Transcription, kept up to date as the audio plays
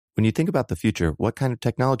When you think about the future, what kind of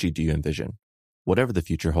technology do you envision? Whatever the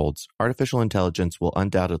future holds, artificial intelligence will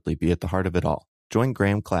undoubtedly be at the heart of it all. Join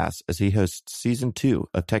Graham Class as he hosts Season 2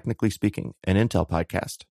 of Technically Speaking, an Intel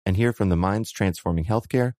podcast, and hear from the minds transforming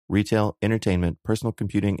healthcare, retail, entertainment, personal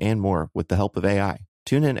computing, and more with the help of AI.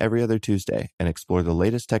 Tune in every other Tuesday and explore the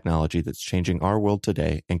latest technology that's changing our world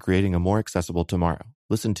today and creating a more accessible tomorrow.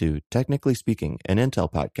 Listen to Technically Speaking, an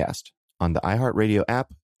Intel podcast on the iHeartRadio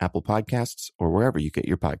app, Apple Podcasts, or wherever you get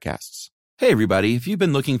your podcasts. Hey, everybody. If you've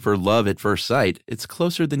been looking for love at first sight, it's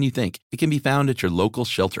closer than you think. It can be found at your local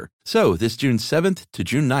shelter. So this June 7th to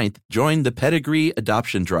June 9th, join the Pedigree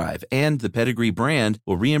Adoption Drive, and the Pedigree brand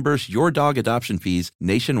will reimburse your dog adoption fees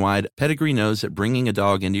nationwide. Pedigree knows that bringing a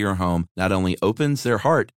dog into your home not only opens their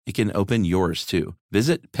heart, it can open yours too.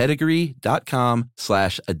 Visit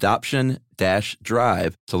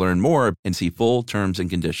pedigree.com/adoption-drive to learn more and see full terms and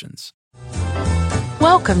conditions.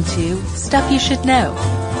 Welcome to Stuff You Should Know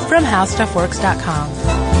from HowStuffWorks.com.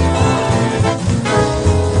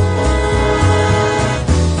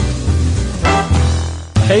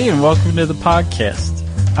 Hey, and welcome to the podcast.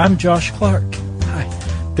 I'm Josh Clark. Hi.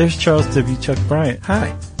 There's Charles W. Chuck Bryant.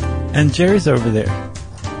 Hi. And Jerry's over there.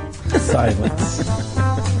 Silence.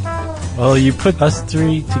 Well, you put us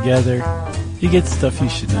three together, you get stuff you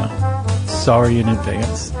should know. Sorry in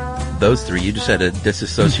advance. Those three, you just had a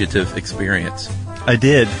disassociative experience. I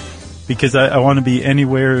did, because I want to be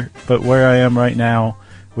anywhere but where I am right now,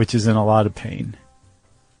 which is in a lot of pain.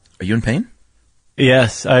 Are you in pain?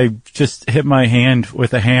 Yes, I just hit my hand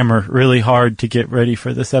with a hammer really hard to get ready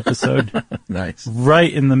for this episode. Nice.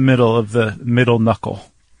 Right in the middle of the middle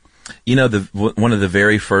knuckle. You know, one of the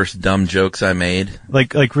very first dumb jokes I made?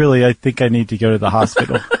 Like really, I think I need to go to the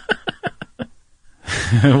hospital.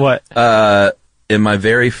 What? In my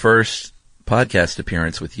very first podcast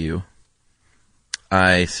appearance with you,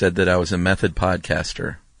 I said that I was a method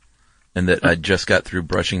podcaster and that I just got through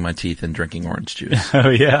brushing my teeth and drinking orange juice. Oh,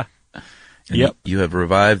 yeah. And yep. You have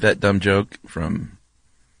revived that dumb joke from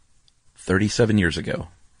 37 years ago.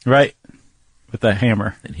 Right. With a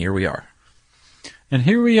hammer. And here we are. And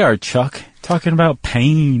here we are, Chuck, talking about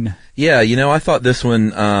pain. Yeah, you know, I thought this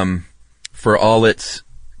one, for all its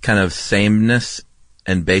kind of sameness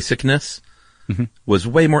and basicness, was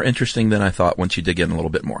way more interesting than I thought once you dig in a little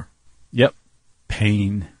bit more. Yep.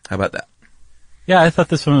 Pain. How about that? Yeah, I thought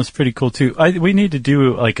this one was pretty cool, too. We need to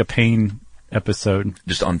do, like, a pain episode.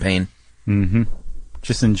 Just on pain? Mm-hmm.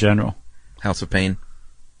 Just in general. House of Pain?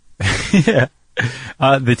 Yeah.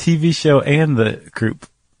 The TV show and the group.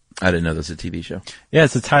 I didn't know this was a TV show. Yeah,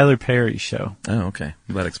 it's a Tyler Perry show. Oh, okay.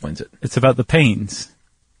 Well, that explains it. It's about the Paynes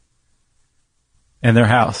and their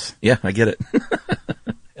house. Yeah, I get it.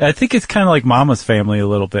 I think it's kind of like Mama's Family a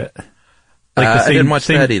little bit. Like I didn't watch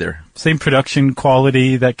that either. Same production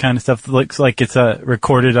quality, that kind of stuff. It looks like it's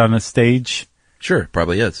recorded on a stage. Sure,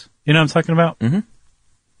 probably is. You know what I'm talking about? Mm-hmm.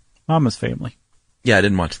 Mama's Family. Yeah, I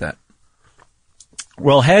didn't watch that.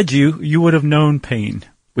 Well, had you would have known pain.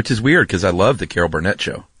 Which is weird, because I love the Carol Burnett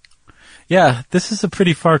show. Yeah, this is a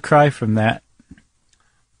pretty far cry from that.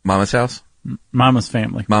 Mama's House? Mama's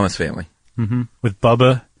Family. Mama's Family. Mm-hmm. With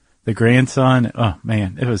Bubba, the grandson. Oh,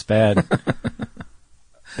 man, it was bad.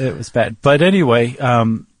 It was bad. But anyway,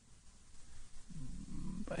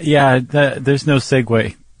 yeah, there's no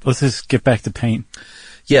segue. Let's just get back to pain.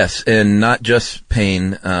 Yes, and not just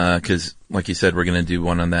pain, because, like you said, we're going to do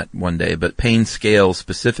one on that one day, but pain scale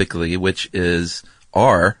specifically, which is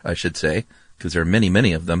R, I should say, because there are many,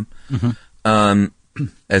 many of them. Mm-hmm.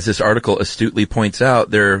 As this article astutely points out,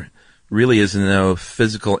 there really is no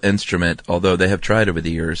physical instrument, although they have tried over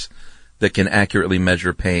the years, that can accurately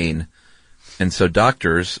measure pain. And so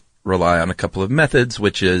doctors rely on a couple of methods,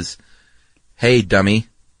 which is, hey, dummy,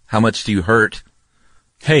 how much do you hurt?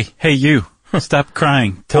 Hey, you, stop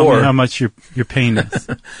crying. Tell me how much your pain is.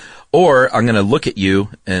 Or I'm going to look at you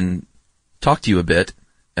and talk to you a bit,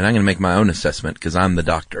 and I'm going to make my own assessment because I'm the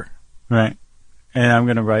doctor. Right. And I'm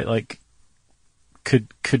going to write, like, could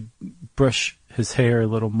brush his hair a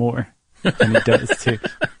little more than he does, too.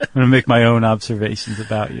 I'm going to make my own observations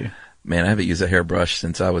about you. Man, I haven't used a hairbrush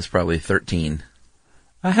since I was probably 13.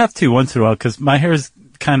 I have to once in a while because my hair's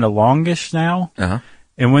kind of longish now. Uh-huh.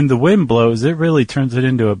 And when the wind blows, it really turns it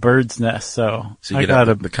into a bird's nest. So you get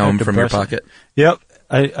out the comb from your pocket? Yep.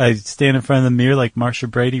 I stand in front of the mirror like Marsha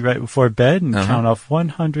Brady right before bed and count off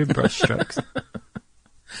 100 brush strokes.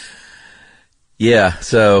 Yeah,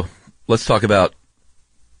 so let's talk about,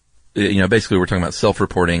 basically we're talking about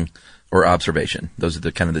self-reporting or observation. Those are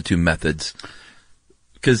the kind of the two methods.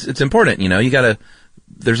 Because it's important,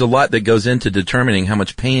 there's a lot that goes into determining how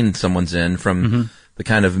much pain someone's in, from the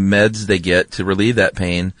kind of meds they get to relieve that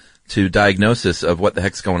pain to diagnosis of what the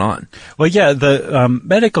heck's going on. Well, yeah, the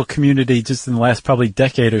medical community just in the last probably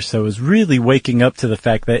decade or so is really waking up to the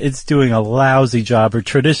fact that it's doing a lousy job, or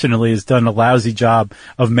traditionally has done a lousy job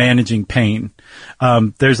of managing pain.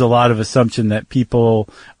 There's a lot of assumption that people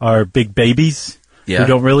are big babies who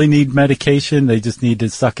don't really need medication. They just need to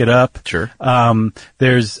suck it up. Sure.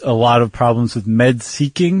 There's a lot of problems with med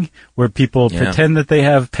seeking, where people pretend that they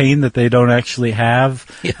have pain that they don't actually have,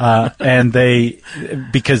 and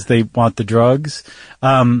because they want the drugs.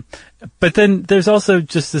 But then there's also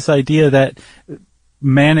just this idea that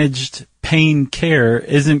managed pain care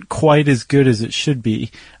isn't quite as good as it should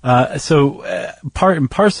be. So part and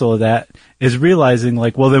parcel of that is realizing,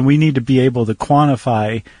 like, well, then we need to be able to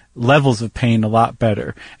quantify levels of pain a lot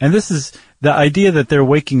better. And this is the idea that they're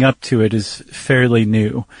waking up to it is fairly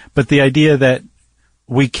new, but the idea that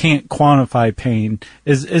we can't quantify pain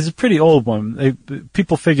is a pretty old one.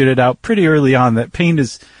 People figured it out pretty early on that pain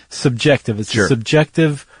is subjective. It's a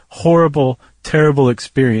subjective, horrible, terrible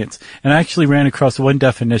experience. And I actually ran across one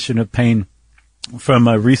definition of pain from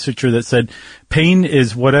a researcher that said pain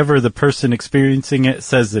is whatever the person experiencing it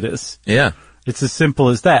says it is. Yeah. It's as simple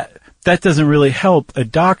as that. That doesn't really help a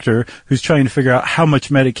doctor who's trying to figure out how much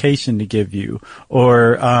medication to give you,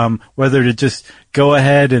 or whether to just go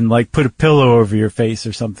ahead and like put a pillow over your face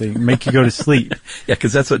or something, make you go to sleep. Yeah,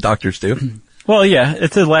 because that's what doctors do. Well, yeah,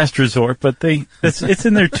 it's a last resort, but it's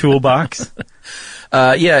in their toolbox.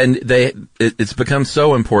 And it's become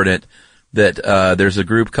so important that there's a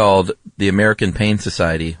group called the American Pain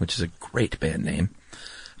Society, which is a great band name.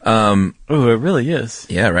 Oh, it really is.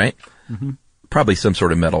 Yeah, right? Mm-hmm. Probably some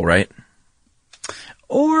sort of metal, right?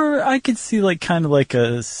 Or I could see like kind of like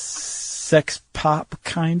a sex pop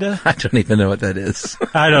kinda. I don't even know what that is.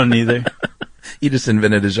 I don't either. You just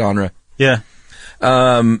invented a genre. Yeah.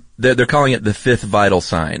 They're calling it the fifth vital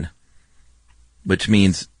sign, which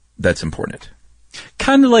means that's important.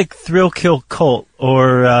 Kind of like Thrill Kill Cult,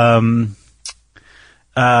 or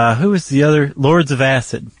who was the other? Lords of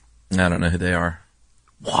Acid. I don't know who they are.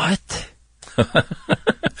 What?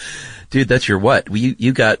 Dude, that's your what?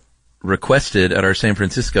 You got requested at our San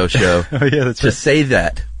Francisco show oh, yeah, that's to right. say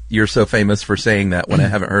that. You're so famous for saying that when I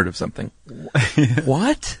haven't heard of something.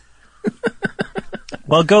 What?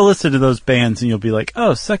 Well, go listen to those bands and you'll be like,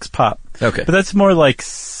 oh, sex pop. Okay. But that's more like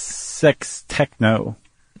sex techno.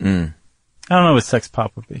 I don't know what sex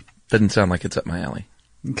pop would be. Doesn't sound like it's up my alley.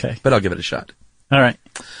 Okay. But I'll give it a shot. All right.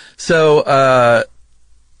 So,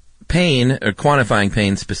 pain, or quantifying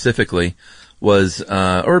pain specifically, was,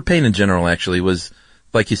 or pain in general actually, was,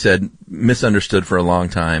 like you said, misunderstood for a long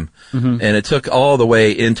time. Mm-hmm. And it took all the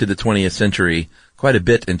way into the 20th century, quite a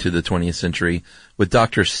bit into the 20th century, with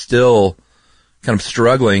doctors still kind of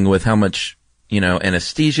struggling with how much,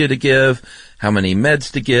 anesthesia to give, how many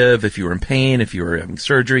meds to give, if you were in pain, if you were having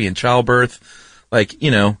surgery and childbirth. Like,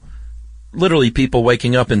 literally people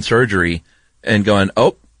waking up in surgery and going,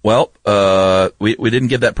 oh, well, we didn't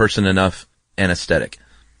give that person enough anesthetic.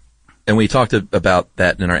 And we talked about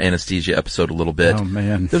that in our anesthesia episode a little bit. Oh,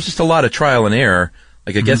 man. There's just a lot of trial and error.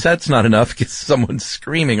 Like, I guess that's not enough because someone's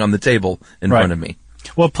screaming on the table in front of me.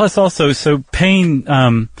 Well, plus also, so pain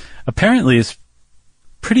apparently is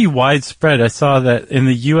pretty widespread. I saw that in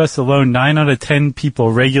the U.S. alone, 9 out of 10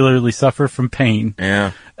 people regularly suffer from pain.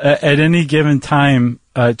 Yeah. At any given time,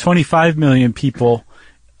 25 million people,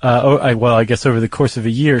 I guess over the course of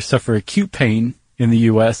a year, suffer acute pain in the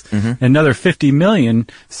U.S. Mm-hmm. Another 50 million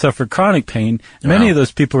suffer chronic pain. Many of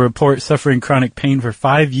those people report suffering chronic pain for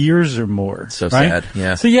 5 years or more. So right? sad,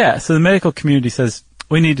 yeah. So the medical community says,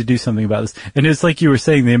 we need to do something about this. And it's like you were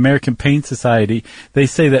saying, the American Pain Society, they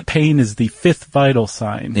say that pain is the fifth vital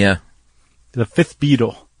sign. Yeah. The fifth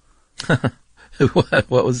beetle.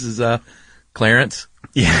 What was his, Clarence?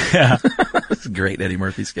 Yeah. That's a great Eddie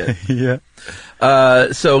Murphy skit. Yeah.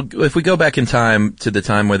 So if we go back in time to the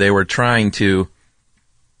time where they were trying to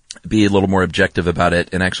be a little more objective about it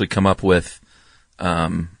and actually come up with,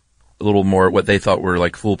 a little more what they thought were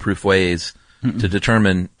like foolproof ways to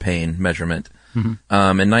determine pain measurement.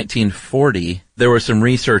 Mm-hmm. In 1940, there were some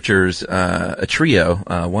researchers, a trio,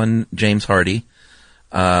 one James Hardy,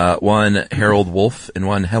 one Harold Wolff, and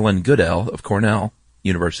one Helen Goodell of Cornell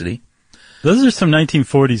University. Those are some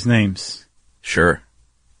 1940s names. Sure.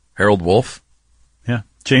 Harold Wolff. Yeah.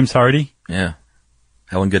 James Hardy. Yeah.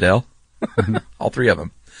 Helen Goodell. All three of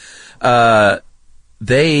them.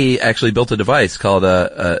 They actually built a device called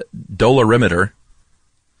a dolorimeter.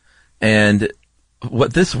 And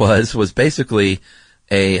what this was basically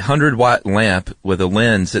a 100-watt lamp with a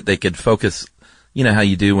lens that they could focus, you know how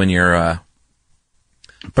you do when you're,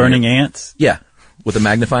 burning ants? Yeah. With a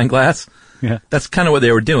magnifying glass. Yeah. That's kind of what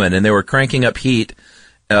they were doing. And they were cranking up heat,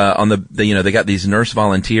 on the they got these nurse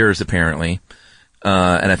volunteers apparently,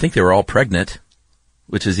 and I think they were all pregnant,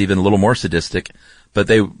 which is even a little more sadistic. But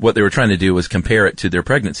what they were trying to do was compare it to their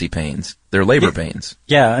pregnancy pains, their labor pains.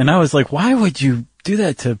 Yeah, and I was like, why would you do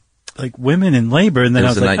that to like women in labor? And then I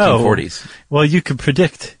was the like, 1940s. Well, you could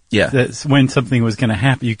predict that when something was going to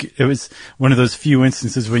happen. It was one of those few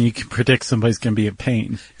instances when you can predict somebody's going to be in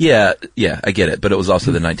pain. Yeah, I get it. But it was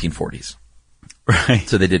also the 1940s. Right.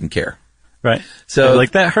 So they didn't care. Right. So they're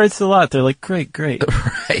like, that hurts a lot. They're like, great.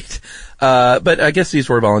 Right. But I guess these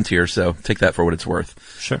were volunteers, so take that for what it's worth.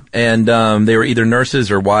 Sure. And they were either nurses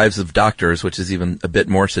or wives of doctors, which is even a bit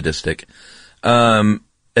more sadistic. And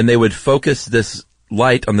they would focus this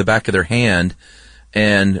light on the back of their hand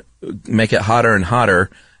and make it hotter and hotter,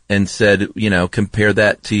 and said, compare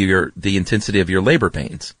that to the intensity of your labor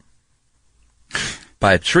pains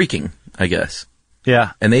by shrieking, I guess.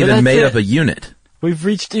 Yeah. And they even made up a unit. We've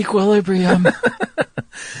reached equilibrium.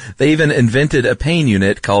 They even invented a pain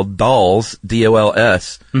unit called DOLS,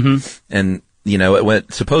 D-O-L-S. Mm-hmm. And, it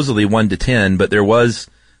went supposedly 1 to 10, but there was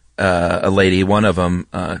a lady, one of them,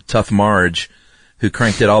 Tough Marge, who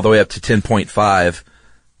cranked it all the way up to 10.5,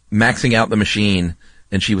 maxing out the machine,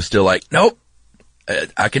 and she was still like, nope,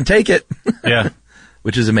 I can take it. Yeah.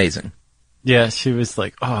 Which is amazing. Yeah, she was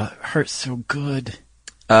like, oh, it hurts so good.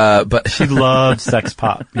 But she loved sex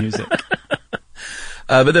pop music.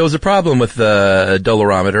 But there was a problem with the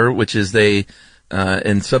dolorometer, which is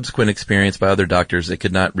in subsequent experience by other doctors, they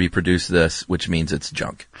could not reproduce this, which means it's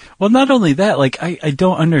junk. Well, not only that, like, I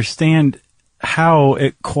don't understand how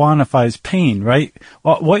it quantifies pain, right?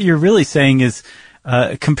 What you're really saying is,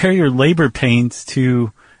 compare your labor pains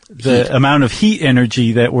to the amount of heat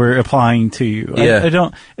energy that we're applying to you.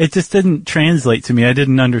 Yeah. It just didn't translate to me. I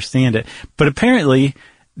didn't understand it. But apparently,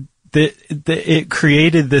 it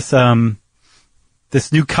created this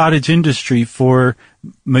new cottage industry for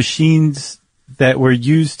machines that were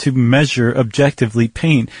used to measure objectively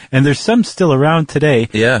pain. And there's some still around today.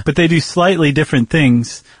 Yeah. But they do slightly different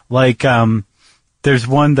things. Like, there's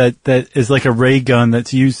one that is like a ray gun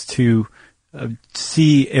that's used to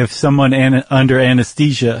see if someone under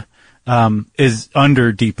anesthesia is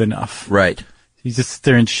under deep enough. Right. You just sit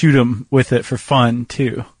there and shoot them with it for fun,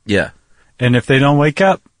 too. Yeah. And if they don't wake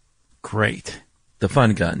up, great. The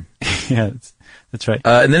fun gun. Yeah, that's right.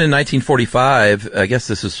 And then in 1945, I guess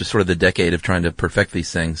this was just sort of the decade of trying to perfect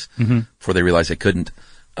these things before they realized they couldn't.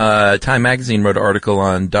 Time magazine wrote an article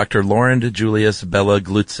on Dr. Laurent Julius Bela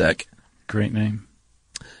Glutzek. Great name.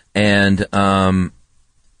 And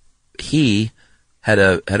he had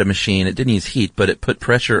a machine. It didn't use heat, but it put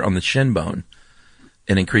pressure on the shin bone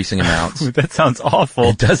in increasing amounts. That sounds awful.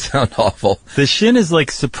 It does sound awful. The shin is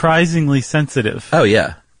like surprisingly sensitive. Oh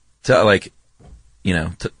yeah. So like,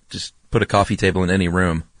 just put a coffee table in any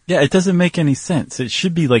room. Yeah, it doesn't make any sense. It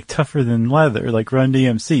should be like tougher than leather, like Run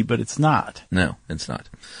DMC, but it's not. No, it's not.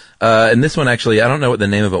 And this one actually, I don't know what the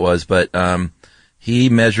name of it was, but he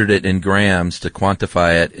measured it in grams to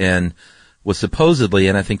quantify it, and was supposedly,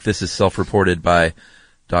 and I think this is self-reported by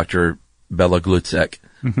Dr. Bela Glutzek,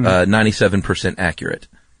 97% accurate.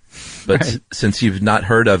 But Right. Since you've not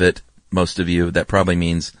heard of it, most of you, that probably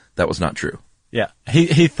means that was not true. Yeah,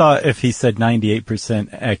 he thought if he said 98%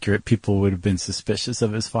 accurate, people would have been suspicious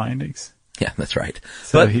of his findings. Yeah, that's right.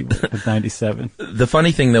 So But he went with 97. the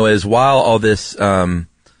funny thing though is, while all this, I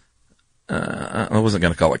wasn't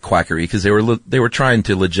going to call it quackery because they were trying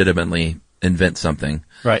to legitimately invent something.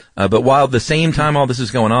 Right. But while at the same time all this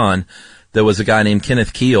is going on, there was a guy named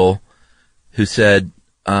Kenneth Keel who said,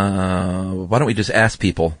 why don't we just ask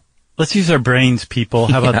people? Let's use our brains, people.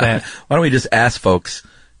 How about that? Why don't we just ask folks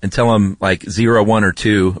and tell them like 0, 1, or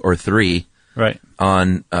 2, or 3 Right.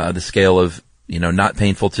 on the scale of, not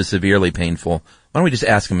painful to severely painful. Why don't we just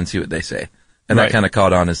ask them and see what they say? And Right. that kind of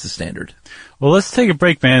caught on as the standard. Well, let's take a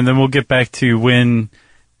break, man, and then we'll get back to when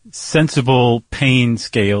sensible pain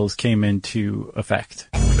scales came into effect.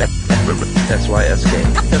 That's why SK.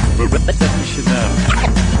 You should know.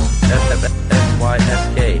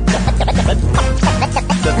 SYSK.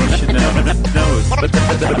 You should know.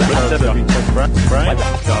 Brian?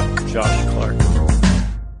 Josh Clark.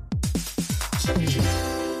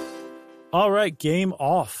 All right, game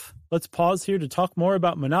off. Let's pause here to talk more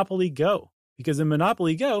about Monopoly Go. Because in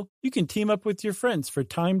Monopoly Go, you can team up with your friends for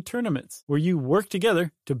timed tournaments where you work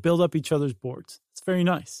together to build up each other's boards. It's very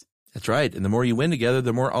nice. That's right. And the more you win together,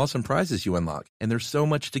 the more awesome prizes you unlock. And there's so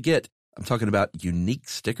much to get. I'm talking about unique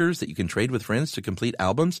stickers that you can trade with friends to complete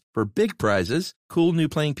albums for big prizes, cool new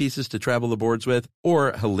playing pieces to travel the boards with,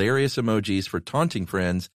 or hilarious emojis for taunting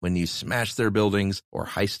friends when you smash their buildings or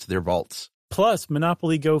heist their vaults. Plus,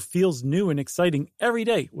 Monopoly Go feels new and exciting every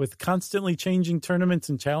day with constantly changing tournaments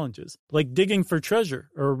and challenges, like digging for treasure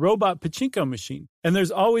or a robot pachinko machine. And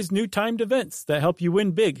there's always new timed events that help you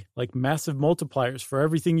win big, like massive multipliers for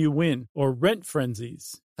everything you win or rent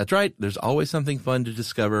frenzies. That's right. There's always something fun to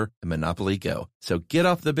discover in Monopoly Go. So get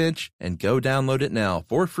off the bench and go download it now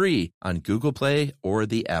for free on Google Play or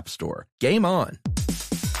the App Store. Game on.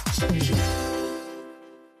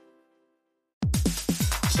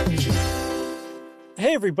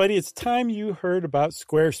 Hey everybody, it's time you heard about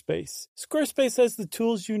Squarespace. Squarespace has the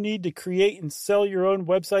tools you need to create and sell your own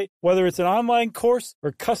website. Whether it's an online course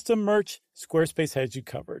or custom merch, Squarespace has you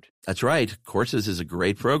covered. That's right. Courses is a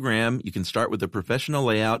great program. You can start with a professional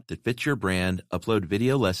layout that fits your brand, upload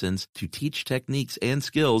video lessons to teach techniques and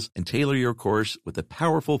skills, and tailor your course with a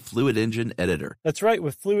powerful Fluid Engine editor. That's right.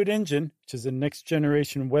 With Fluid Engine, which is a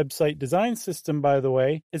next-generation website design system, by the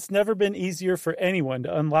way, it's never been easier for anyone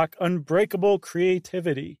to unlock unbreakable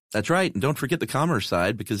creativity. That's right. And don't forget the commerce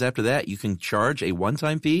side, because after that, you can charge a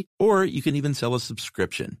one-time fee, or you can even sell a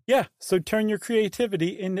subscription. Yeah, so turn your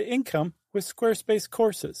creativity into income with Squarespace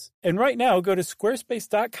courses. And right now, go to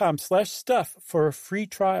squarespace.com/stuff for a free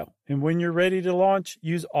trial. And when you're ready to launch,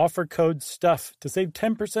 use offer code STUFF to save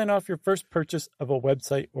 10% off your first purchase of a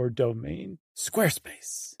website or domain.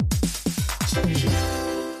 Squarespace.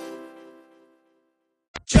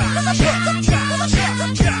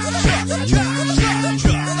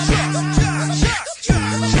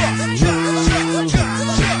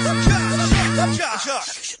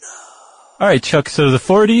 All right, Chuck, so the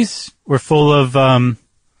 40s were full of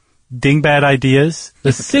dingbat ideas. The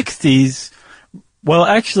 60s, well,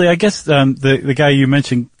 actually, I guess the guy you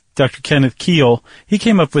mentioned, Dr. Kenneth Keel, he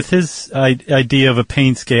came up with his idea of a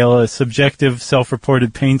pain scale, a subjective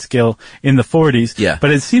self-reported pain scale in the 40s. Yeah. But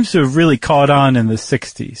it seems to have really caught on in the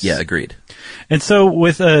 60s. Yeah, agreed. And so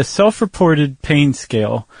with a self-reported pain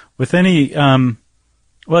scale, with any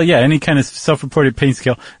any kind of self-reported pain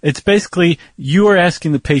scale, it's basically you are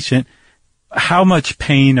asking the patient, how much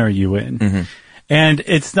pain are you in? Mm-hmm. And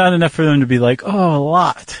it's not enough for them to be like, oh, a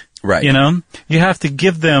lot. Right. You know, you have to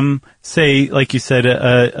give them, say, like you said,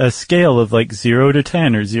 a scale of like 0 to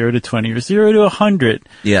 10 or 0 to 20 or 0 to 100.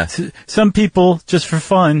 Yeah. Some people, just for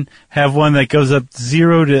fun, have one that goes up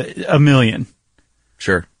 0 to 1,000,000.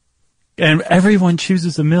 Sure. And everyone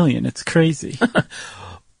chooses 1,000,000. It's crazy.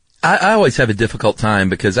 I always have a difficult time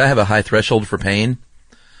because I have a high threshold for pain.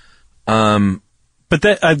 But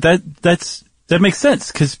that makes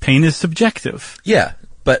sense because pain is subjective. Yeah,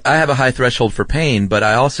 but I have a high threshold for pain, but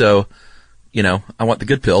I also, I want the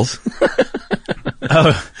good pills.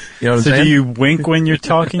 Oh, you know what I'm saying? So do you wink when you're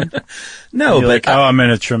talking? No, you're but like, I'm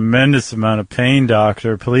in a tremendous amount of pain,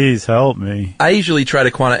 doctor. Please help me. I usually try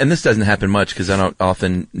to and this doesn't happen much because I don't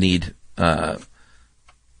often need, or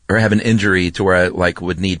have an injury to where I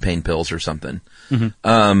would need pain pills or something.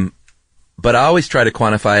 Mm-hmm. But I always try to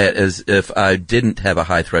quantify it as if I didn't have a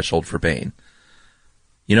high threshold for pain.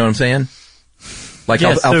 You know what I'm saying?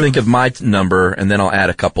 I'll think of my number and then I'll add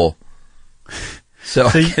a couple, so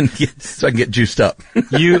I can get juiced up.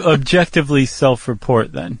 You objectively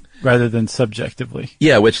self-report then, rather than subjectively.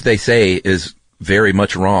 Yeah, which they say is very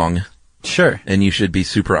much wrong. Sure. And you should be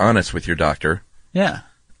super honest with your doctor. Yeah.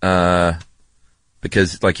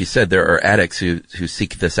 Because, like you said, there are addicts who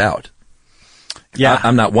seek this out. Yeah.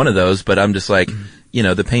 I'm not one of those, but I'm just like,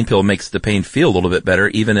 the pain pill makes the pain feel a little bit better.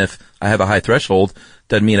 Even if I have a high threshold,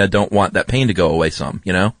 doesn't mean I don't want that pain to go away some,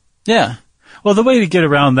 Yeah. Well, the way to get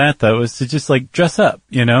around that, though, is to just, dress up,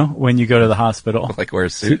 when you go to the hospital. Like wear a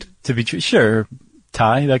suit? To be true. Sure.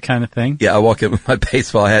 Tie, that kind of thing. Yeah, I walk in with my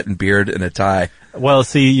baseball hat and beard and a tie. Well,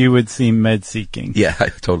 see, you would seem med-seeking. Yeah, I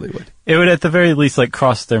totally would. It would, at the very least,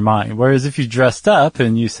 cross their mind. Whereas if you dressed up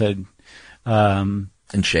and you said... and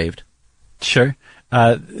shaved. Sure.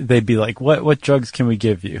 They'd be like, what drugs can we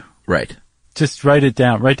give you? Right. Just write it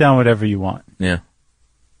down. Write down whatever you want. Yeah.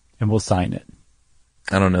 And we'll sign it.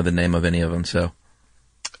 I don't know the name of any of them, so.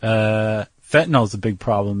 Fentanyl's a big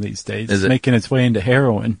problem these days. Is it? It's making its way into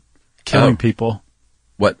heroin. Killing people.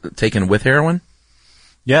 What, taken with heroin?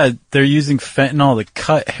 Yeah, they're using fentanyl to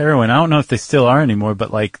cut heroin. I don't know if they still are anymore,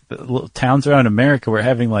 but the little towns around America were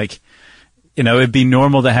having it'd be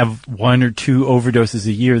normal to have 1 or 2 overdoses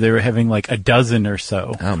a year. They were having a dozen or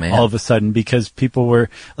so. Oh, man. All of a sudden because people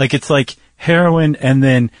were it's like heroin and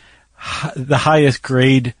then the highest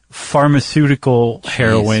grade pharmaceutical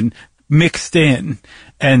heroin mixed in.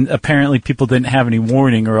 And apparently people didn't have any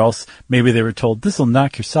warning, or else maybe they were told, this will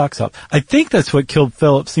knock your socks off. I think that's what killed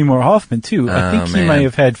Philip Seymour Hoffman, too. I think he might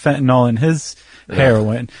have had fentanyl in his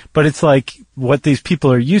heroin. But it's what these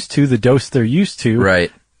people are used to, the dose they're used to.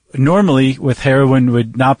 Right. normally with heroin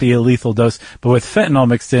would not be a lethal dose, but with fentanyl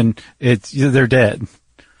mixed in, they're dead.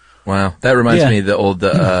 Wow. That reminds me of the old,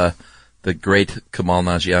 the great Kamal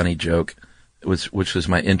Nanjiani joke, which was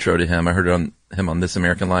my intro to him. I heard him on This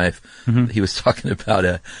American Life. Mm-hmm. He was talking about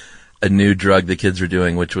a new drug the kids were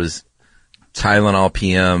doing, which was Tylenol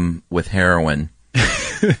PM with heroin.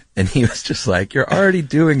 And he was just like, you're already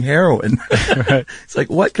doing heroin. Right. It's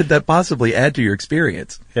like, what could that possibly add to your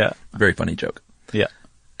experience? Yeah. Very funny joke. Yeah.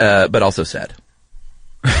 But also sad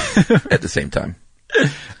at the same time.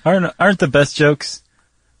 Aren't the best jokes?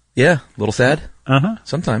 Yeah. A little sad. Uh-huh.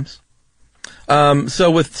 Sometimes.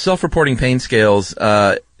 So with self-reporting pain scales,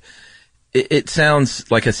 it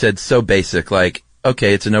sounds, like I said, so basic, like,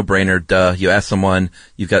 okay, it's a no-brainer, duh. You ask someone,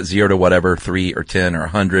 you've got 0 to whatever, 3 or 10 or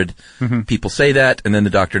 100. Mm-hmm. People say that, and then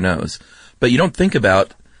the doctor knows. But you don't think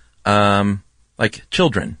about, like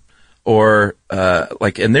children, or,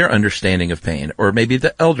 like, in their understanding of pain, or maybe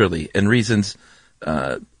the elderly and reasons,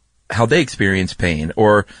 how they experience pain,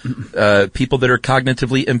 or, people that are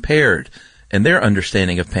cognitively impaired and their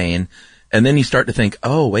understanding of pain. And then you start to think,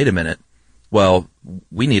 oh, wait a minute. Well,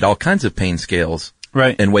 we need all kinds of pain scales.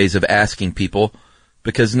 Right. And ways of asking people,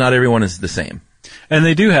 because not everyone is the same. And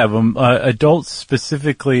they do have them. Adults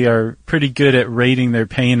specifically are pretty good at rating their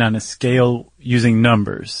pain on a scale using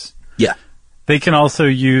numbers. Yeah. They can also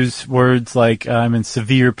use words like, I'm in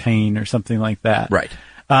severe pain or something like that. Right.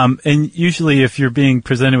 And usually if you're being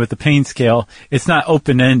presented with a pain scale, it's not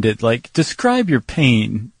open-ended. Like, describe your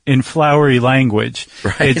pain in flowery language.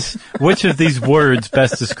 Right. It's which of these words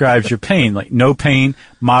best describes your pain? Like, no pain,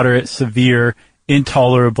 moderate, severe,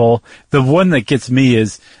 intolerable. The one that gets me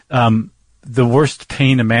is the worst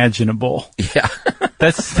pain imaginable. Yeah.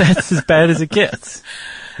 That's as bad as it gets.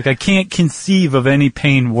 Like, I can't conceive of any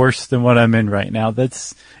pain worse than what I'm in right now.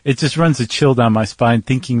 It just runs a chill down my spine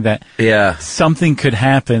thinking that something could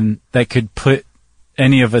happen that could put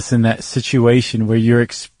any of us in that situation where you're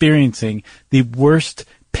experiencing the worst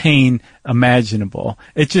pain imaginable.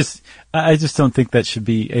 I just don't think that should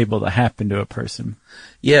be able to happen to a person.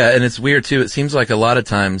 Yeah, and it's weird too. It seems like a lot of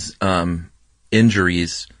times,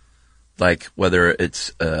 injuries, like whether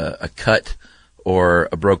it's a cut or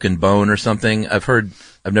a broken bone or something.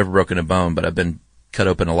 I've never broken a bone, but I've been cut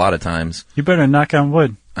open a lot of times. You better knock on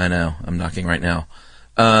wood. I know. I'm knocking right now.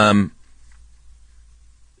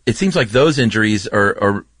 It seems like those injuries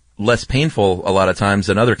are less painful a lot of times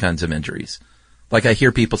than other kinds of injuries. Like I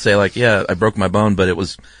hear people say like, yeah, I broke my bone, but it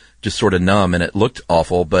was just sort of numb and it looked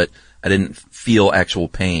awful, but I didn't feel actual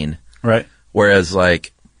pain. Right. Whereas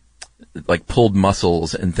like pulled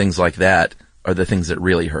muscles and things like that are the things that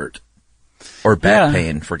really hurt. Or back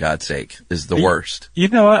pain, for God's sake, is the worst. You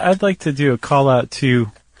know what? I'd like to do a call out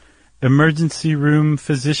to emergency room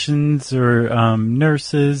physicians or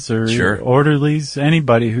nurses or orderlies,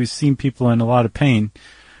 anybody who's seen people in a lot of pain,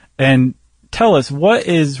 and tell us what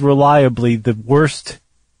is reliably the worst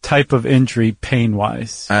type of injury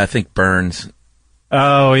pain-wise. I think burns.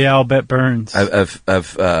 Oh yeah, I'll bet burns. I've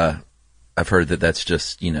heard that that's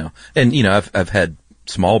just, and I've had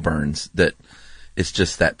small burns that it's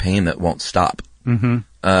just that pain that won't stop. Mm-hmm.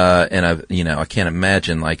 And I can't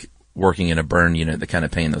imagine like working in a burn unit, the kind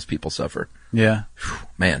of pain those people suffer. Yeah. Whew,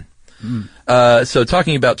 man. Mm. So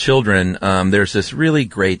talking about children, there's this really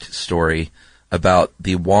great story about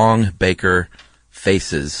the Wong-Baker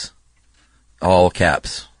Faces, all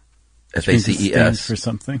caps, FACES. For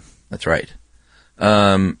something. That's right.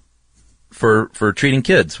 For treating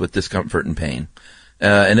kids with discomfort and pain.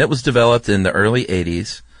 And it was developed in the early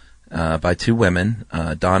 80s, by two women,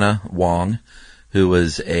 Donna Wong, who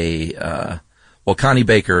was Connie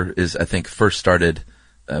Baker I think, first started,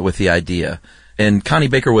 with the idea. And Connie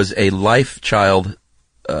Baker was a child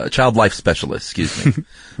life specialist,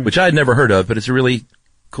 which I had never heard of, but it's a really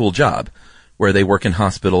cool job where they work in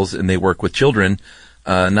hospitals and they work with children,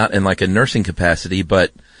 not in like a nursing capacity,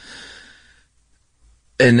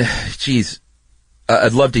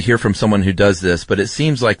 I'd love to hear from someone who does this, but it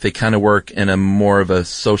seems like they kind of work in a more of a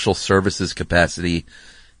social services capacity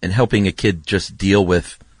and helping a kid just deal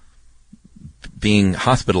with being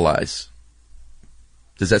hospitalized.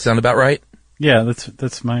 Does that sound about right? Yeah,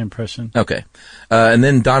 that's my impression. Okay. And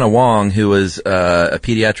then Donna Wong, who was a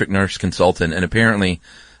pediatric nurse consultant and apparently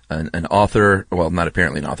an author, well, not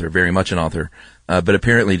apparently an author, very much an author, but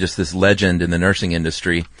apparently just this legend in the nursing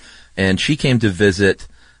industry. And she came to visit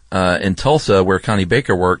in Tulsa where Connie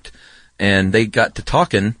Baker worked, and they got to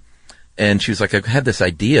talking, and she was like, I had this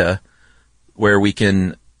idea where we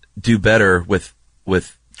can do better with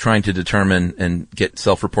trying to determine and get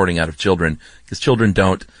self-reporting out of children, because children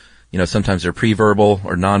don't sometimes they're pre-verbal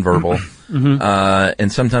or non-verbal.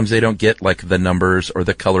 And sometimes they don't get like the numbers or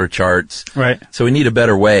the color charts. Right. So we need a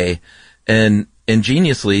better way. And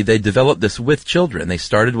ingeniously, they developed this with children. They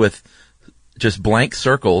started with just blank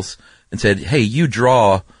circles and said, hey, you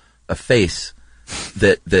draw a face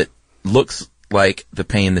that looks like the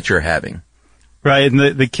pain that you're having. Right, and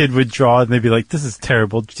the kid would draw, and they'd be like, this is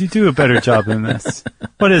terrible. You do a better job than this.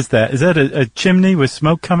 What is that? Is that a chimney with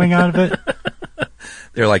smoke coming out of it?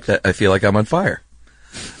 They're like, that. I feel like I'm on fire.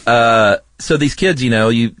 So these kids,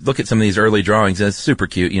 you look at some of these early drawings, and it's super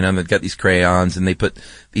cute. They've got these crayons, and they put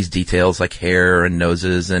these details like hair and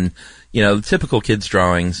noses and, the typical kids'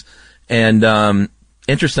 drawings. And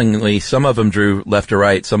interestingly, some of them drew left to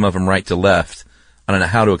right, some of them right to left. I don't know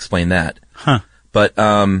how to explain that. Huh. But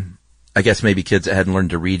I guess maybe kids that hadn't learned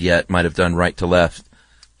to read yet might have done right to left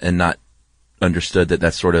and not understood that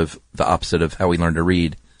that's sort of the opposite of how we learn to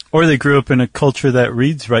read. Or they grew up in a culture that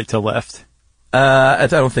reads right to left. I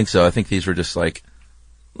don't think so. I think these were just like,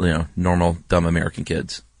 normal, dumb American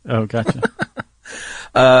kids. Oh, gotcha.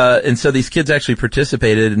 And so these kids actually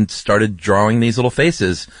participated and started drawing these little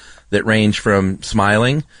faces that range from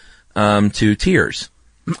smiling to tears.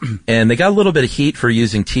 And they got a little bit of heat for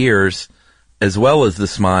using tears as well as the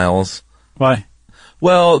smiles. Why?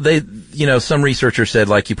 Well, some researcher said,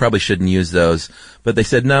 like, you probably shouldn't use those. But they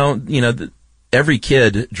said, no, every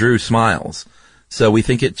kid drew smiles. So we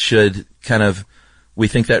think it should we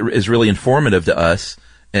think that is really informative to us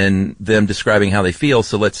and them describing how they feel.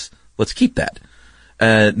 So let's keep that.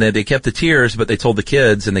 They kept the tears, but they told the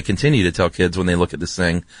kids, and they continue to tell kids when they look at this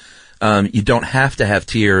thing, you don't have to have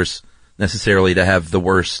tears necessarily to have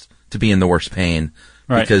to be in the worst pain.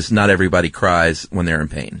 Right. Because not everybody cries when they're in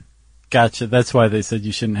pain. Gotcha. That's why they said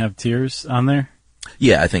you shouldn't have tears on there?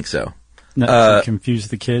 Yeah, I think so. Not to confuse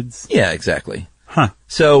the kids? Yeah, exactly. Huh.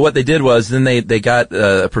 So what they did was then they got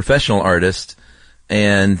a professional artist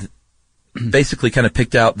and basically kind of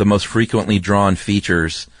picked out the most frequently drawn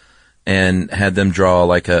features and had them draw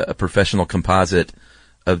like a professional composite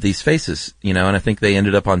of these faces, and I think they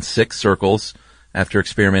ended up on 6 circles after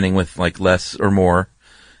experimenting with like less or more.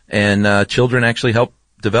 And children actually helped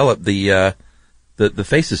develop the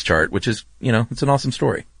faces chart, which is, it's an awesome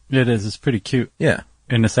story. It is. It's pretty cute. Yeah.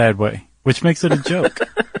 In a sad way, which makes it a joke.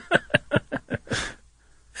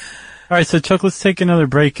 All right, so Chuck, let's take another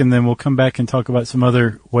break, and then we'll come back and talk about some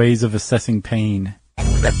other ways of assessing pain.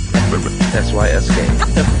 SYSK.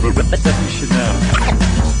 Stuff you should know.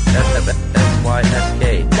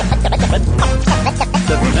 SYSK.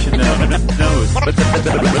 Stuff you should know.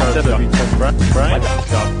 Brian.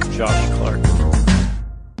 Josh Clark.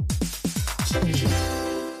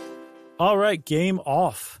 All right, game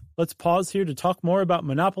off. Let's pause here to talk more about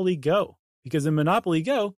Monopoly Go. Because in Monopoly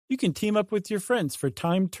Go, you can team up with your friends for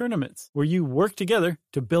timed tournaments where you work together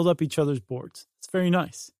to build up each other's boards. It's very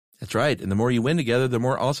nice. That's right. And the more you win together, the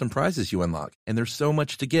more awesome prizes you unlock. And there's so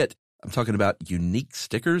much to get. I'm talking about unique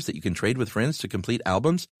stickers that you can trade with friends to complete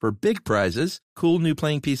albums for big prizes, cool new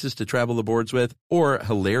playing pieces to travel the boards with, or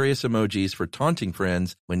hilarious emojis for taunting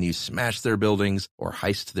friends when you smash their buildings or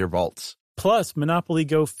heist their vaults. Plus, Monopoly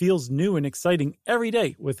Go feels new and exciting every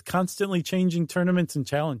day with constantly changing tournaments and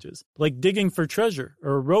challenges, like digging for treasure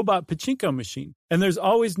or a robot pachinko machine. And there's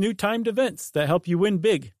always new timed events that help you win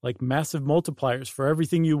big, like massive multipliers for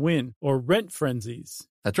everything you win or rent frenzies.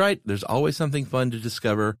 That's right. There's always something fun to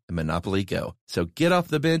discover in Monopoly Go. So get off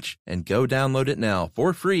the bench and go download it now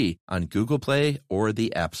for free on Google Play or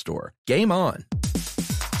the App Store. Game on!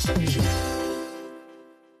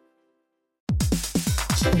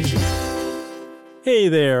 Hey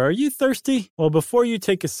there, are you thirsty? Well, before you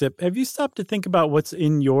take a sip, have you stopped to think about what's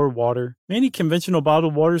in your water? Many conventional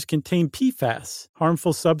bottled waters contain PFAS,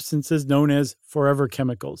 harmful substances known as forever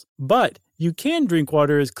chemicals. But you can drink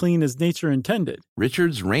water as clean as nature intended.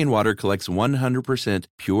 Richard's Rainwater collects 100%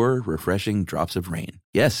 pure, refreshing drops of rain.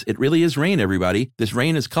 Yes, it really is rain, everybody. This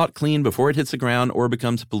rain is caught clean before it hits the ground or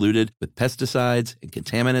becomes polluted with pesticides and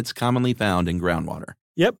contaminants commonly found in groundwater.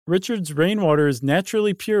 Yep, Richard's Rainwater is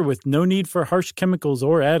naturally pure with no need for harsh chemicals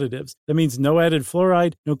or additives. That means no added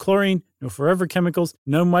fluoride, no chlorine, no forever chemicals,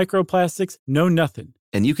 no microplastics, no nothing.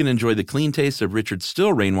 And you can enjoy the clean taste of Richard's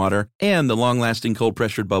still rainwater and the long-lasting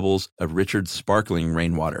cold-pressured bubbles of Richard's sparkling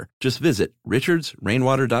rainwater. Just visit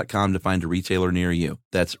richardsrainwater.com to find a retailer near you.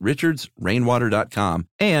 That's richardsrainwater.com.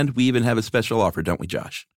 And we even have a special offer, don't we,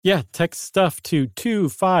 Josh? Yeah, text stuff to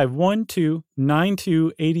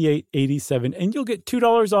 2512928887 and you'll get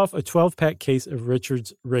 $2 off a 12-pack case of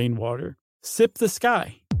Richard's Rainwater. Sip the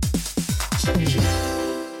sky.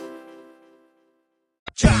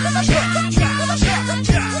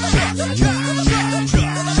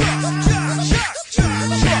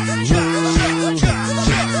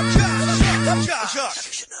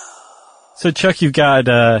 So, Chuck, you've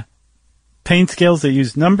got pain scales that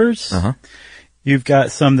use numbers. Uh-huh. You've got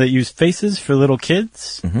some that use faces for little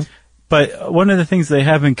kids. Mm-hmm. But one of the things they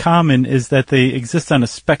have in common is that they exist on a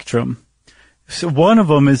spectrum. So one of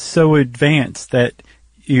them is so advanced that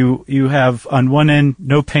you have on one end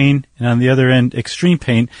no pain and on the other end extreme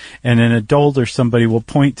pain, and an adult or somebody will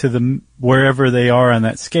point to them wherever they are on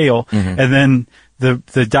that scale, and then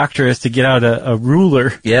the doctor has to get out a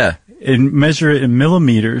ruler and measure it in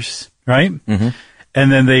millimeters, right? Mm-hmm.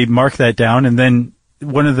 And then they mark that down, and then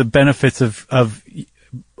one of the benefits of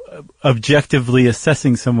objectively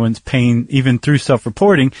assessing someone's pain, even through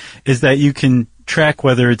self-reporting, is that you can track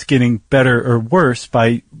whether it's getting better or worse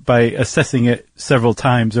by assessing it several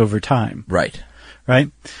times over time. Right.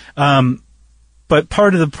 But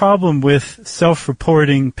part of the problem with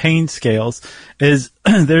self-reporting pain scales is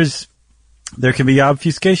there can be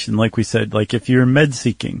obfuscation, like we said, like if you're med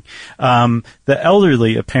seeking. The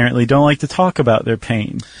elderly apparently don't like to talk about their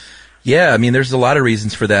pain. Yeah, I mean, there's a lot of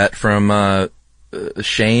reasons for that, from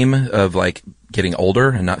shame of like getting older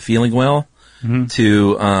and not feeling well,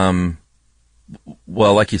 to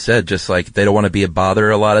well, like you said, just like they don't want to be a bother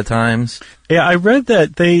a lot of times. Yeah, I read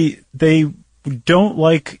that they don't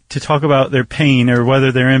like to talk about their pain or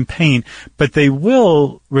whether they're in pain, but they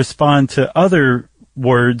will respond to other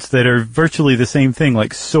words that are virtually the same thing,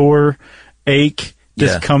 like sore, ache,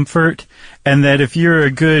 discomfort, and that if you're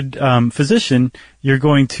a good physician, you're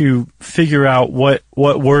going to figure out what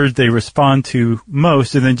word they respond to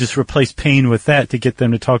most, and then just replace pain with that to get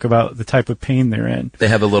them to talk about the type of pain they're in. They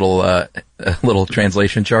have a little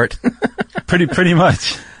translation chart. Pretty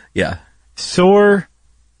much. Yeah. Sore,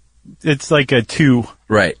 it's like a 2.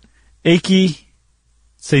 Right. Achy,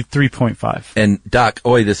 say 3.5. And doc,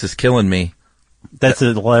 oi, this is killing me. That's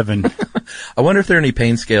 11. I wonder if there are any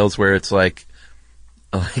pain scales where it's like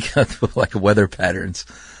weather patterns,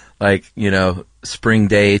 like, spring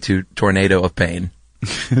day to tornado of pain.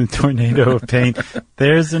 Tornado of pain.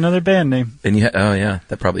 There's another band name. And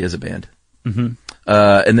that probably is a band. Mm-hmm.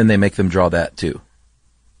 And then they make them draw that too.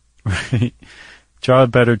 Right. Draw a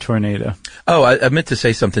better tornado. Oh, I meant to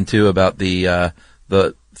say something too about the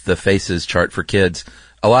faces chart for kids.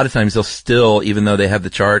 A lot of times they'll still, even though they have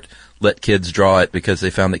the chart, let kids draw it because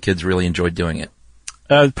they found that kids really enjoyed doing it.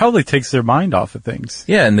 It probably takes their mind off of things.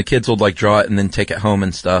 Yeah, and the kids will like draw it and then take it home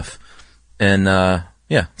and stuff. And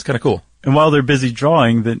it's kind of cool. And while they're busy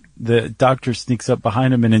drawing, the doctor sneaks up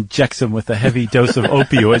behind them and injects them with a heavy dose of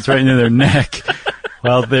opioids right into their neck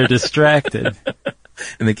while they're distracted.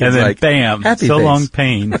 And the kid's like, bam, happy so face. long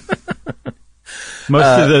pain.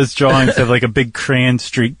 Most of those drawings have like a big crayon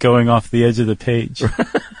streak going off the edge of the page.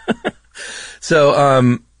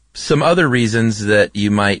 So, some other reasons that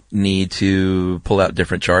you might need to pull out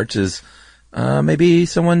different charts is maybe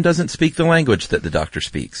someone doesn't speak the language that the doctor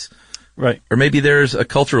speaks. Right. Or maybe there's a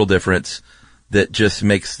cultural difference that just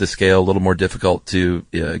makes the scale a little more difficult to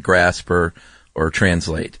grasp or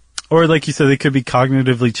translate. Or, like you said, they could be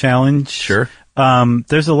cognitively challenged. Sure.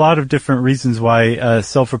 There's a lot of different reasons why a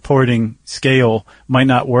self-reporting scale might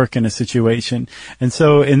not work in a situation. And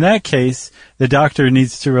so in that case, the doctor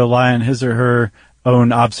needs to rely on his or her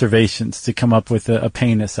own observations to come up with a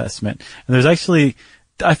pain assessment. And there's actually,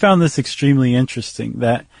 I found this extremely interesting,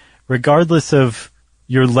 that regardless of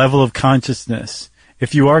your level of consciousness,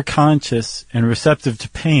 if you are conscious and receptive to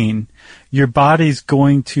pain, your body's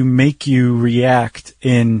going to make you react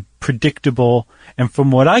in predictable and,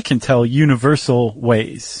 from what I can tell, universal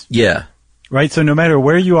ways. Yeah. Right? So no matter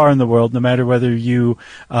where you are in the world, no matter whether you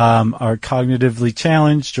are cognitively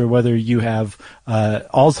challenged or whether you have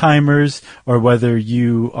Alzheimer's or whether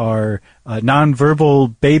you are a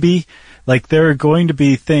nonverbal baby, like there are going to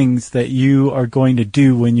be things that you are going to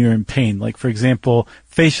do when you're in pain. Like, for example,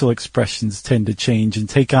 facial expressions tend to change and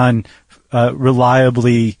take on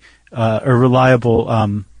reliable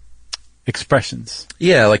expressions.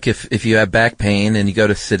 Yeah, like if you have back pain and you go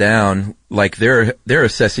to sit down, like they're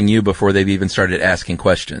assessing you before they've even started asking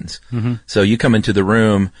questions. Mm-hmm. So you come into the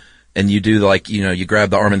room and you do you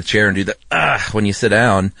grab the arm of the chair and do the when you sit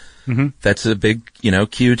down. Mm-hmm. That's a big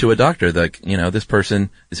cue to a doctor. Like this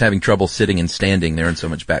person is having trouble sitting and standing. They're in so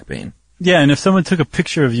much back pain. Yeah, and if someone took a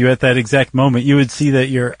picture of you at that exact moment, you would see that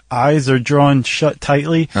your eyes are drawn shut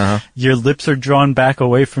tightly, your lips are drawn back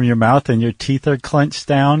away from your mouth, and your teeth are clenched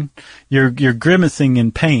down. You're grimacing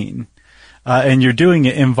in pain, and you're doing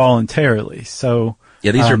it involuntarily. So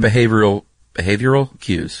yeah, these are behavioral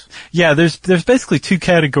cues. Yeah, there's basically two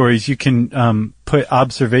categories you can put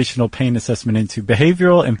observational pain assessment into: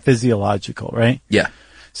 behavioral and physiological, right? Yeah.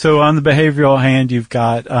 So on the behavioral hand, you've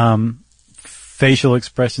got facial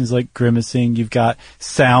expressions like grimacing. You've got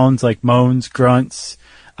sounds like moans, grunts.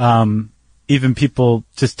 even people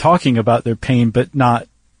just talking about their pain, but not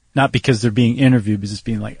because they're being interviewed, but just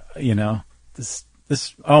being like, this,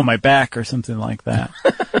 my back or something like that.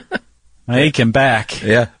 My aching back.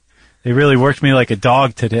 Yeah. They really worked me like a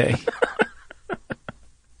dog today.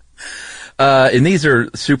 And these are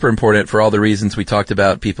super important for all the reasons we talked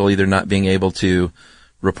about, people either not being able to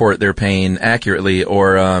report their pain accurately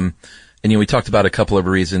or, we talked about a couple of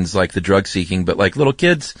reasons like the drug seeking, but like little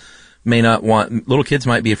kids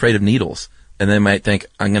might be afraid of needles and they might think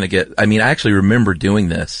I actually remember doing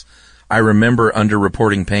this. I remember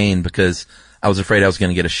underreporting pain because I was afraid I was going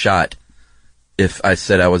to get a shot if I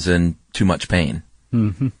said I was in too much pain.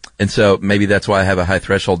 Mm-hmm. And so maybe that's why I have a high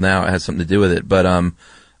threshold now. It has something to do with it. But,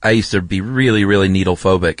 I used to be really, really needle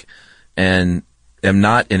phobic and am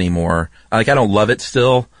not anymore. Like, I don't love it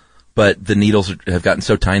still, but the needles have gotten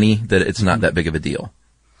so tiny that it's not that big of a deal.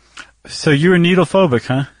 So you were needle phobic,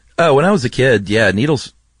 huh? Oh, when I was a kid, yeah,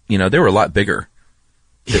 needles, they were a lot bigger.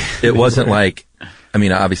 It wasn't like,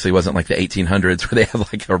 obviously it wasn't like the 1800s where they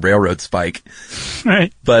had like a railroad spike.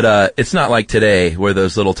 Right. But, it's not like today where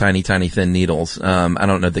those little tiny, tiny thin needles, I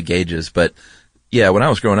don't know the gauges, but yeah, when I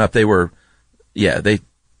was growing up,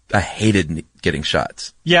 I hated getting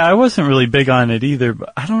shots. Yeah, I wasn't really big on it either,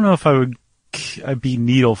 but I don't know if I'd be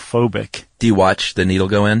needle phobic. Do you watch the needle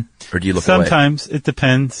go in or do you look away? Sometimes. It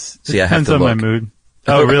depends. It See, I have depends to on look. my mood.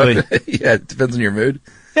 Oh, really? Yeah, it depends on your mood.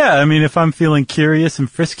 Yeah, if I'm feeling curious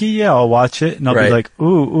and frisky, yeah, I'll watch it and I'll be like,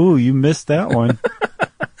 ooh, you missed that one.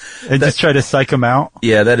 And just try to psych them out.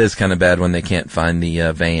 Yeah, that is kind of bad when they can't find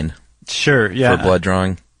the vein. Sure, yeah. For blood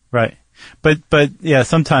drawing. Right. But yeah,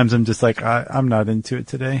 sometimes I'm just like, I'm not into it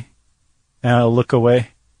today. And I'll look away.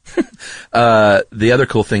 The other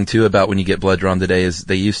cool thing too about when you get blood drawn today is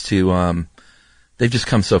they used to, they've just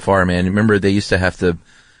come so far, man. Remember they used to have to,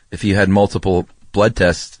 if you had multiple blood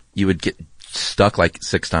tests, you would get stuck like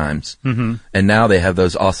 6 times. Mm-hmm. And now they have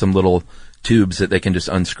those awesome little tubes that they can just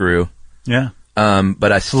unscrew. Yeah.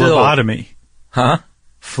 But I still. Phlebotomy. Huh?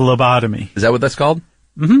 Phlebotomy. Is that what that's called?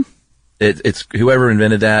 Mm-hmm. It's whoever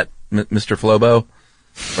invented that, Mr. Flobo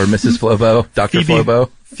or Mrs. Flobo, Dr. Flobo.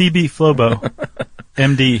 Phoebe Flobo,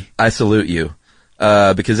 MD. I salute you,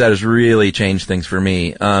 because that has really changed things for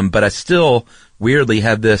me. But I still weirdly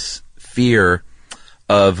have this fear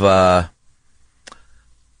of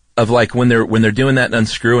like when they're doing that and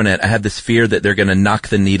unscrewing it, I have this fear that they're going to knock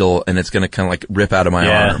the needle and it's going to kind of like rip out of my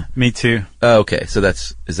arm. Me too. Oh, okay. So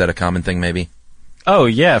is that a common thing maybe? Oh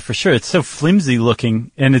yeah, for sure. It's so flimsy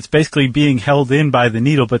looking and it's basically being held in by the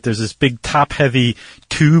needle, but there's this big top heavy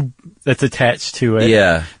tube that's attached to it.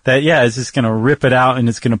 Yeah. That, it's just going to rip it out and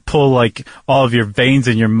it's going to pull like all of your veins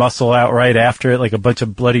and your muscle out right after it, like a bunch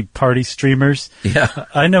of bloody party streamers. Yeah.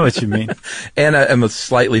 I know what you mean. And I'm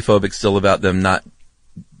slightly phobic still about them not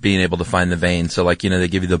being able to find the vein. So like, they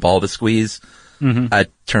give you the ball to squeeze. Mm-hmm. I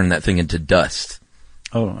turn that thing into dust.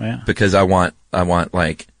 Oh, yeah. Because I want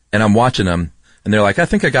like, and I'm watching them and they're like, I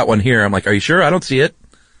think I got one here. I'm like, are you sure? I don't see it.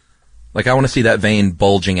 Like, I want to see that vein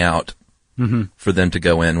bulging out for them to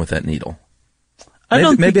go in with that needle.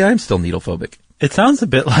 Maybe I'm still needle phobic. It sounds a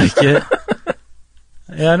bit like it.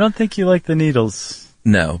 Yeah, I don't think you like the needles.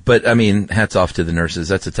 No, but hats off to the nurses.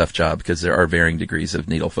 That's a tough job because there are varying degrees of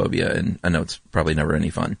needle phobia, and I know it's probably never any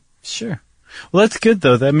fun. Sure. Well, that's good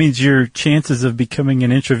though. That means your chances of becoming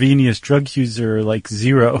an intravenous drug user are like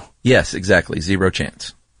 0. Yes, exactly. 0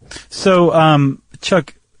 chance. So,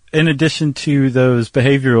 Chuck, in addition to those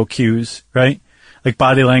behavioral cues, right? Like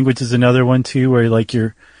body language is another one too, where like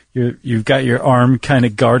you've got your arm kind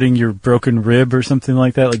of guarding your broken rib or something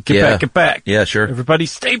like that. Like get back. Yeah, sure. Everybody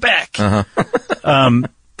stay back. Uh-huh.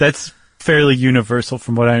 That's fairly universal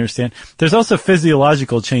from what I understand. There's also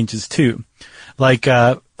physiological changes too. Like,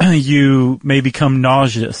 you may become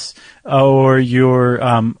nauseous or your,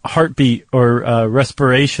 heartbeat or,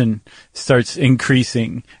 respiration starts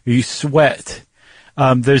increasing. You sweat.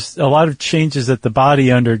 There's a lot of changes that the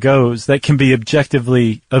body undergoes that can be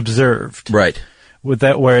objectively observed. Right. With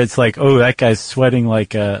that, where it's like, oh, that guy's sweating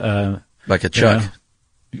like a Chuck.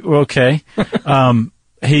 Okay.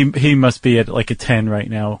 He must be at like a 10 right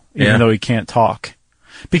now, even though he can't talk.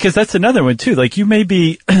 Because that's another one too. Like you may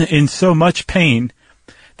be in so much pain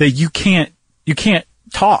that you can't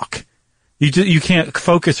talk. You can't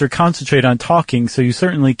focus or concentrate on talking, so you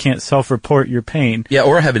certainly can't self-report your pain. Yeah,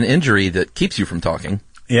 or have an injury that keeps you from talking.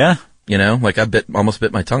 Yeah. Like I almost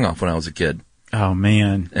bit my tongue off when I was a kid. Oh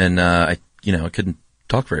man. And, I couldn't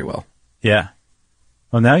talk very well. Yeah.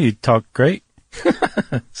 Well, now you talk great.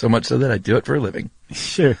 So much so that I do it for a living.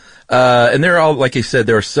 Sure. And they're all, like you said,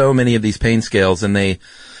 there are so many of these pain scales and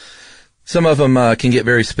some of them, can get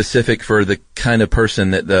very specific for the kind of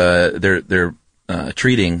person that they're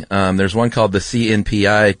treating. There's one called the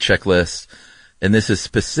CNPI checklist, and this is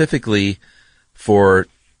specifically for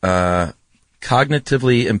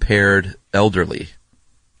cognitively impaired elderly.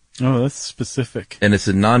 Oh, that's specific. And it's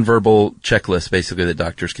a nonverbal checklist, basically, that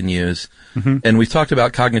doctors can use. Mm-hmm. And we've talked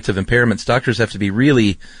about cognitive impairments. Doctors have to be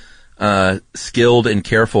really skilled and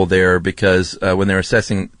careful there because when they're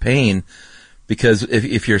assessing pain, because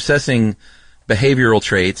if you're assessing behavioral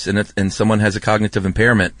traits and someone has a cognitive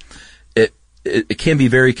impairment, it can be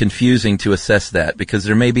very confusing to assess that because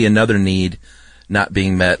there may be another need not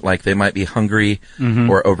being met, like they might be hungry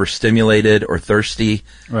or overstimulated or thirsty.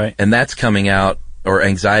 Right. And that's coming out, or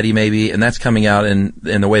anxiety maybe, and that's coming out in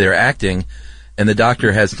the way they're acting. And the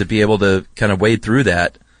doctor has to be able to kind of wade through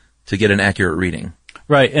that to get an accurate reading.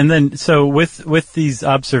 Right. And then, so with these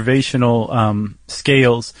observational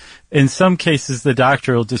scales, in some cases the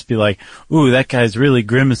doctor will just be like, ooh, that guy's really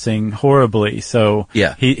grimacing horribly. So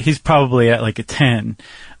yeah, he's probably at like a 10.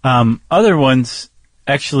 Other ones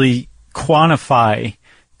actually quantify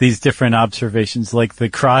these different observations, like the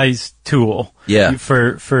CRIES tool. Yeah.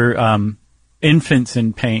 For infants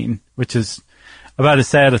in pain, which is about as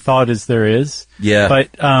sad a thought as there is. Yeah. But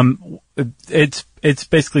it's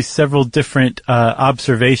basically several different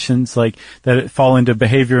observations like that fall into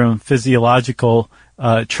behavioral and physiological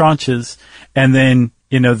tranches, and then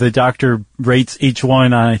the doctor rates each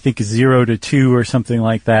one on I think 0 to 2 or something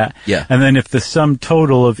like that. Yeah. And then if the sum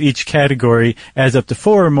total of each category adds up to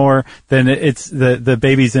 4 or more, then it's the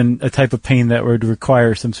baby's in a type of pain that would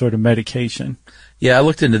require some sort of medication. Yeah, I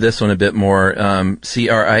looked into this one a bit more.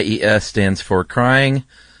 CRIES stands for crying,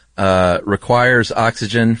 requires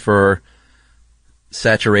oxygen for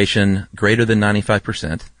saturation greater than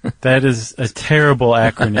 95%. That is a terrible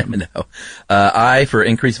acronym. I know. I for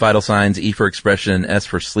increased vital signs, E for expression, S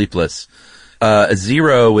for sleepless. A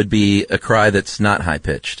 0 would be a cry that's not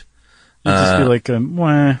high-pitched. It'd just be like a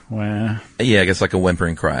wah, wah. Yeah, I guess like a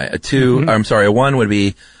whimpering cry. A 1 would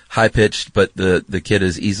be high-pitched, but the kid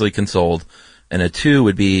is easily consoled. And a 2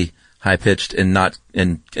 would be high-pitched and not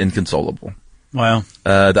inconsolable. Wow.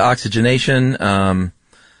 The oxygenation,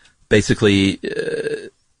 basically,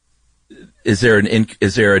 is there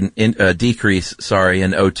a decrease,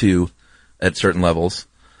 in O2 at certain levels?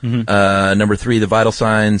 Mm-hmm. Number 3, the vital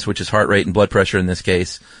signs, which is heart rate and blood pressure in this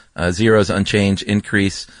case. 0 is unchanged.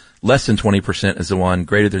 Increase less than 20% is a 1.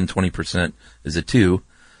 Greater than 20% is a 2.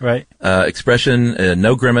 Right. Expression,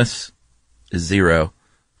 no grimace is 0.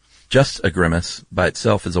 Just a grimace by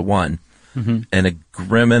itself is a 1. Mm-hmm. And a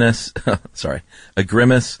grimace, a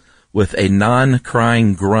grimace with a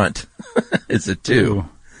non-crying grunt is a 2. Ooh,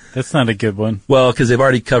 that's not a good one. Well, because they've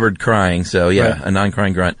already covered crying, so yeah, right. A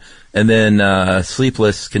non-crying grunt. And then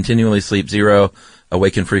sleepless, continually sleep 0,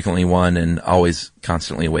 awaken frequently 1, and always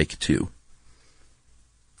constantly awake 2.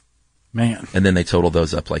 Man. And then they total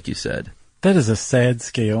those up like you said. That is a sad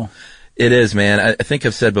scale. It is, man. I think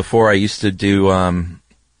I've said before I used to do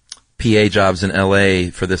PA jobs in LA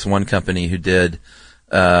for this one company who did,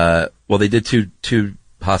 they did two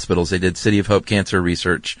hospitals. They did City of Hope Cancer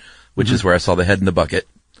Research, which is where I saw the head in the bucket.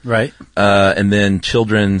 Right. And then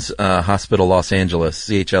Children's Hospital Los Angeles,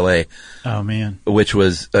 CHLA. Oh, man. Which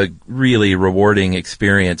was a really rewarding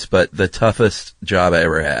experience, but the toughest job I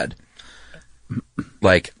ever had.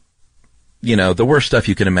 Like, the worst stuff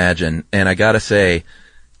you can imagine. And I gotta say,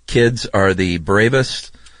 kids are the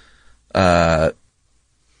bravest, best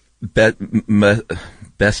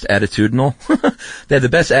attitudinal. They had the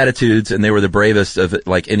best attitudes, and they were the bravest of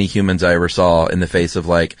any humans I ever saw in the face of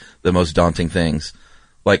the most daunting things.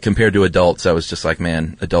 Compared to adults, I was just like,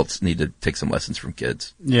 man, adults need to take some lessons from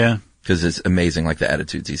kids. Yeah. Because it's amazing, the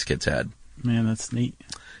attitudes these kids had. Man, that's neat.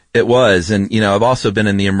 It was, and I've also been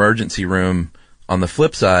in the emergency room on the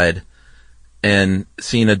flip side, and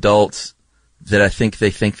seen adults that I think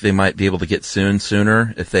they might be able to get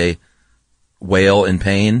sooner if they wail in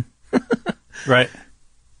pain. Right.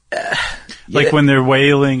 When they're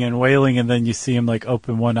wailing, and then you see them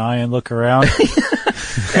open one eye and look around.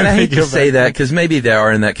 And I hate to say that because maybe they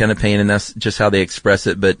are in that kind of pain and that's just how they express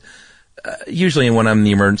it. But usually when I'm in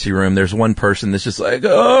the emergency room, there's one person that's just like,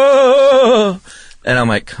 oh, and I'm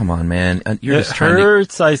like, come on, man. You're just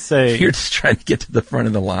I say. You're just trying to get to the front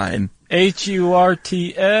of the line.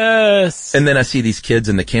 HURTS. And then I see these kids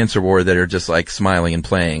in the cancer ward that are just smiling and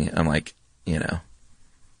playing. I'm like,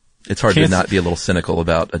 it's hard to not be a little cynical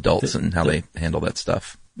about adults and how they handle that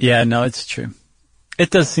stuff. Yeah, no, it's true. It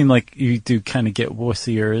does seem like you do kind of get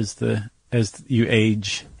wussier as you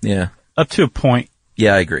age. Yeah. Up to a point.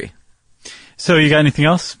 Yeah, I agree. So you got anything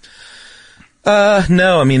else?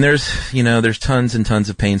 No, I mean, there's tons and tons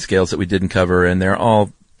of pain scales that we didn't cover, and they're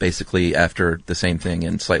all basically after the same thing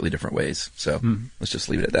in slightly different ways. So let's just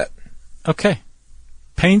leave it at that. Okay.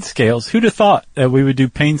 Pain scales. Who'd have thought that we would do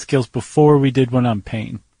pain scales before we did one on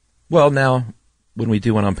pain? Well, now when we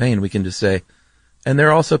do one on pain, we can just say, and there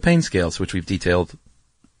are also pain scales, which we've detailed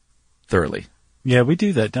thoroughly. Yeah, we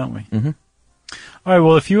do that, don't we? Mm-hmm. All right,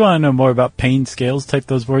 well, if you want to know more about pain scales, type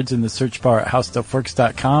those words in the search bar at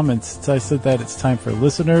howstuffworks.com. And since I said that, it's time for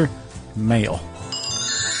listener mail.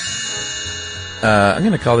 I'm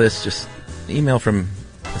going to call this just email from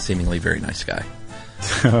a seemingly very nice guy.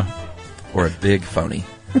 Or a big phony.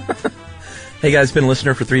 Hey guys, been a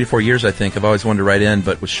listener for 3 to 4 years, I think. I've always wanted to write in,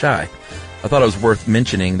 but was shy. I thought it was worth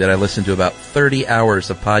mentioning that I listen to about 30 hours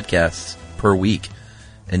of podcasts per week,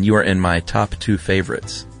 and you are in my top 2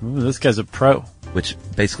 favorites. Ooh, this guy's a pro. Which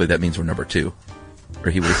basically that means we're number 2. Or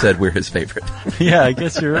he would have said we're his favorite. Yeah, I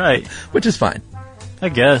guess you're right. Which is fine. I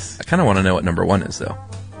guess. I kind of want to know what number 1 is, though.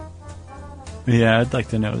 Yeah, I'd like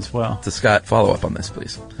to know as well. So Scott, follow up on this,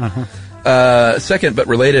 please. Second, but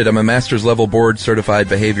related, I'm a master's level board certified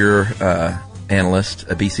behavior analyst,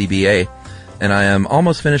 a BCBA, and I am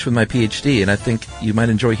almost finished with my PhD, and I think you might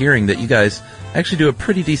enjoy hearing that you guys actually do a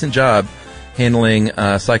pretty decent job handling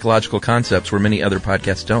psychological concepts where many other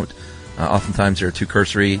podcasts don't. Oftentimes they're too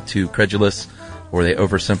cursory, too credulous, or they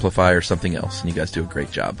oversimplify or something else, and you guys do a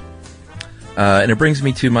great job. And it brings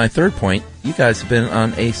me to my third point. You guys have been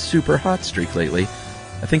on a super hot streak lately.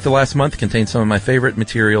 I think the last month contained some of my favorite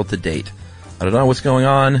material to date. I don't know what's going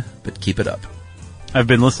on, but keep it up. I've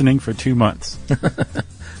been listening for 2 months.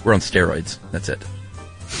 We're on steroids. That's it.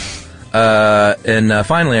 And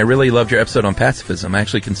finally, I really loved your episode on pacifism. I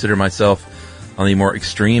actually consider myself on the more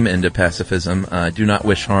extreme end of pacifism. I do not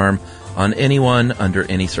wish harm on anyone under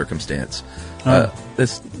any circumstance.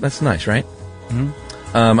 That's nice, right? Mm-hmm.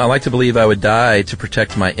 I like to believe I would die to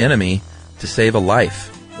protect my enemy to save a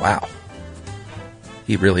life. Wow.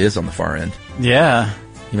 He really is on the far end. Yeah.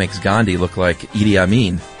 He makes Gandhi look like Idi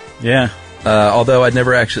Amin. Yeah. Although I've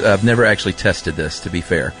never actually tested this, to be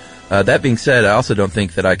fair. That being said, I also don't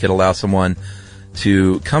think that I could allow someone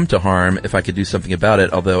to come to harm if I could do something about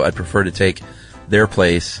it, although I'd prefer to take their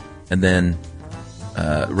place and then,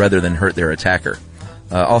 rather than hurt their attacker.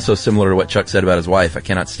 Also similar to what Chuck said about his wife, I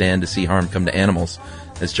cannot stand to see harm come to animals.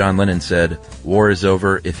 As John Lennon said, war is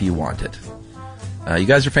over if you want it. You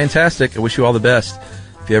guys are fantastic. I wish you all the best.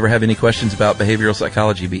 If you ever have any questions about behavioral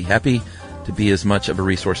psychology, be happy to be as much of a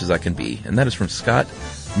resource as I can be. And that is from Scott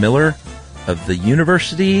Miller of the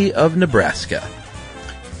University of Nebraska.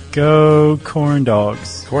 Go corn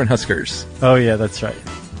dogs. Corn Huskers. Oh, yeah, that's right.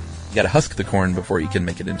 You gotta husk the corn before you can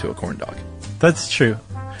make it into a corn dog. That's true.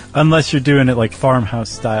 Unless you're doing it like farmhouse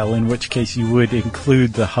style, in which case you would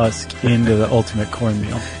include the husk into the ultimate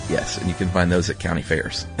cornmeal. Yes, and you can find those at county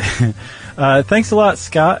fairs. Thanks a lot,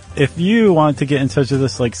 Scott. If you want to get in touch with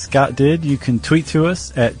us like Scott did, you can tweet to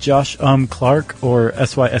us at Josh Clark or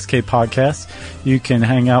SYSK Podcast. You can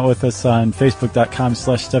hang out with us on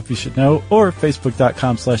Facebook.com/StuffYouShouldKnow or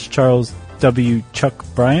Facebook.com/Charles W. Chuck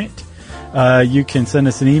Bryant. You can send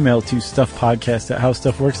us an email to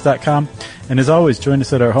stuffpodcast@howstuffworks.com. And as always, join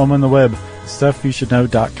us at our home on the web,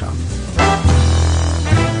 stuffyoushouldknow.com.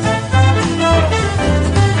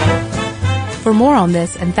 For more on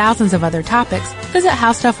this and thousands of other topics, visit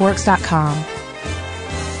howstuffworks.com.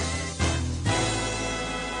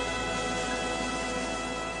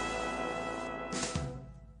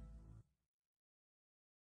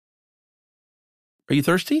 Are you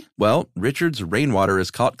thirsty? Well, Richard's rainwater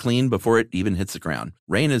is caught clean before it even hits the ground.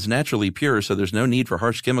 Rain is naturally pure, so there's no need for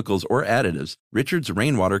harsh chemicals or additives. Richard's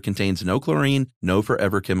rainwater contains no chlorine, no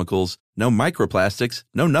forever chemicals, no microplastics,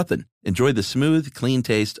 no nothing. Enjoy the smooth, clean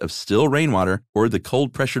taste of still rainwater or the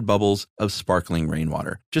cold-pressured bubbles of sparkling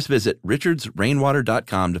rainwater. Just visit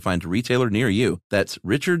richardsrainwater.com to find a retailer near you. That's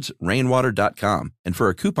richardsrainwater.com. And for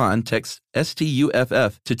a coupon, text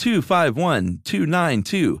STUFF to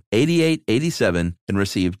 251-292-8887 and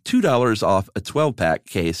receive $2 off a 12-pack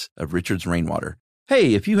case of Richard's Rainwater.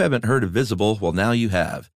 Hey, if you haven't heard of Visible, well, now you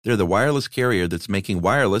have. They're the wireless carrier that's making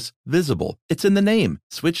wireless visible. It's in the name.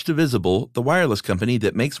 Switch to Visible, the wireless company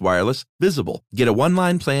that makes wireless visible. Get a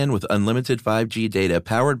one-line plan with unlimited 5G data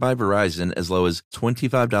powered by Verizon as low as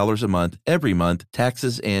 $25 a month, every month,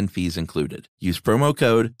 taxes and fees included. Use promo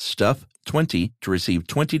code STUFF20 to receive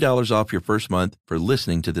 $20 off your first month for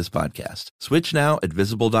listening to this podcast. Switch now at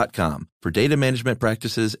Visible.com. For data management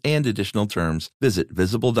practices and additional terms, visit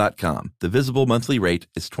Visible.com. The Visible monthly rate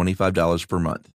is $25 per month.